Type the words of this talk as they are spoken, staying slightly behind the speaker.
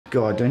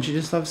God, don't you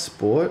just love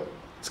sport?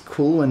 It's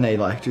cool when they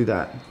like do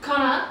that.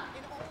 Connor,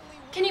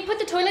 can you put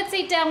the toilet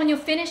seat down when you're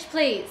finished,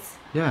 please?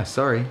 Yeah,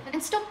 sorry.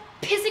 And stop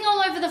pissing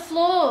all over the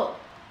floor.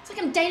 It's like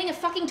I'm dating a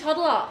fucking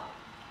toddler.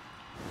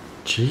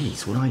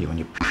 Jeez, what are you on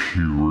your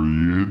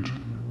Period.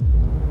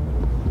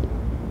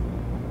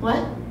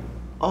 What?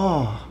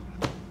 Oh,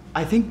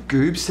 I think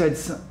Goob said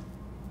some...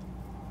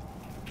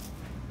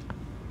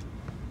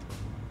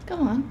 Go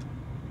on.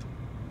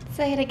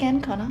 Say it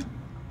again, Connor.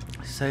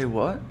 Say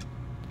what?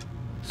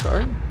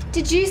 Sorry?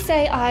 Did you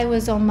say I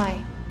was on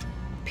my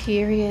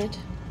period?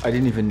 I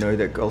didn't even know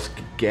that girls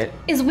could get...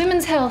 Is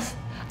women's health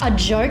a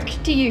joke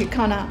to you,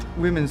 Connor?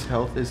 Women's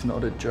health is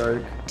not a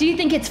joke. Do you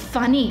think it's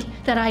funny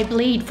that I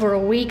bleed for a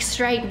week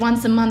straight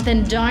once a month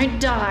and don't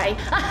die?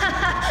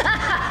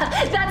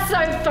 That's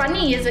so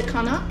funny, is it,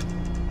 Connor?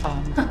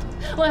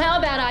 Well, how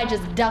about I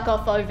just duck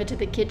off over to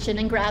the kitchen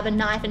and grab a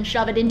knife and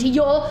shove it into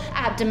your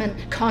abdomen,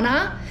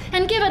 Connor?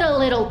 And give it a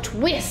little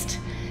twist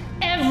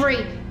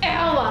every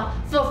hour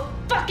for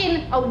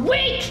fucking a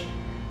week,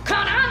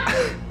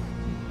 Connor!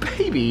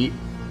 Baby,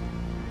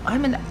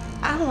 I'm an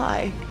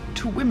ally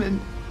to women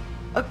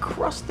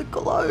across the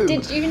globe.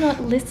 Did you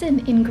not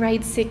listen in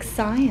grade 6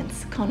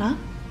 science, Connor?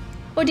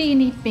 Or do you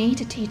need me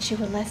to teach you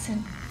a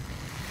lesson?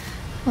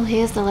 Well,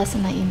 here's the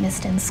lesson that you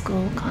missed in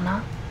school,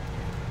 Connor.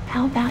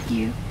 How about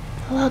you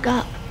plug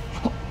up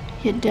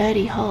your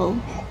dirty hole?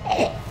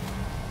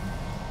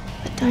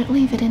 But don't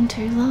leave it in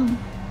too long,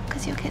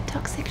 because you'll get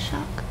toxic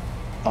shock.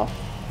 Oh.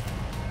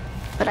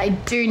 But I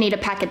do need a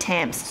pack of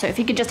Tams, so if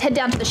you could just head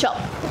down to the shop.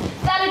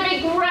 That'd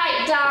be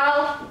great,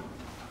 doll.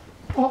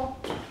 Oh.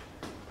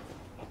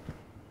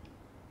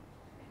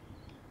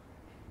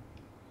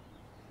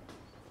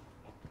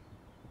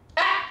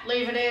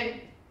 Leave it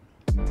in.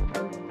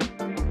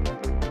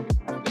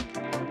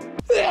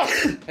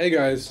 Hey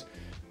guys,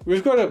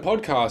 we've got a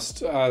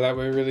podcast that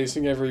we're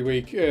releasing every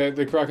week.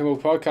 The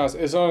Crackermilk podcast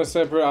is on a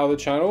separate other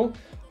channel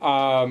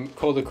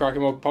called the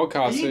Crackermilk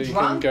podcast, so you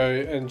can go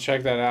and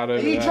check that out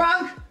over there. Are you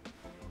drunk?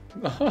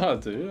 Oh,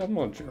 dude, I'm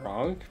not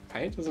drunk.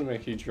 Paint doesn't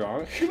make you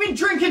drunk. You've been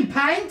drinking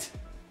paint?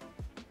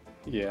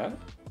 Yeah.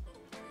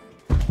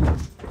 You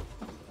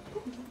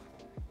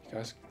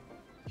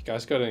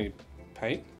guys got any paint?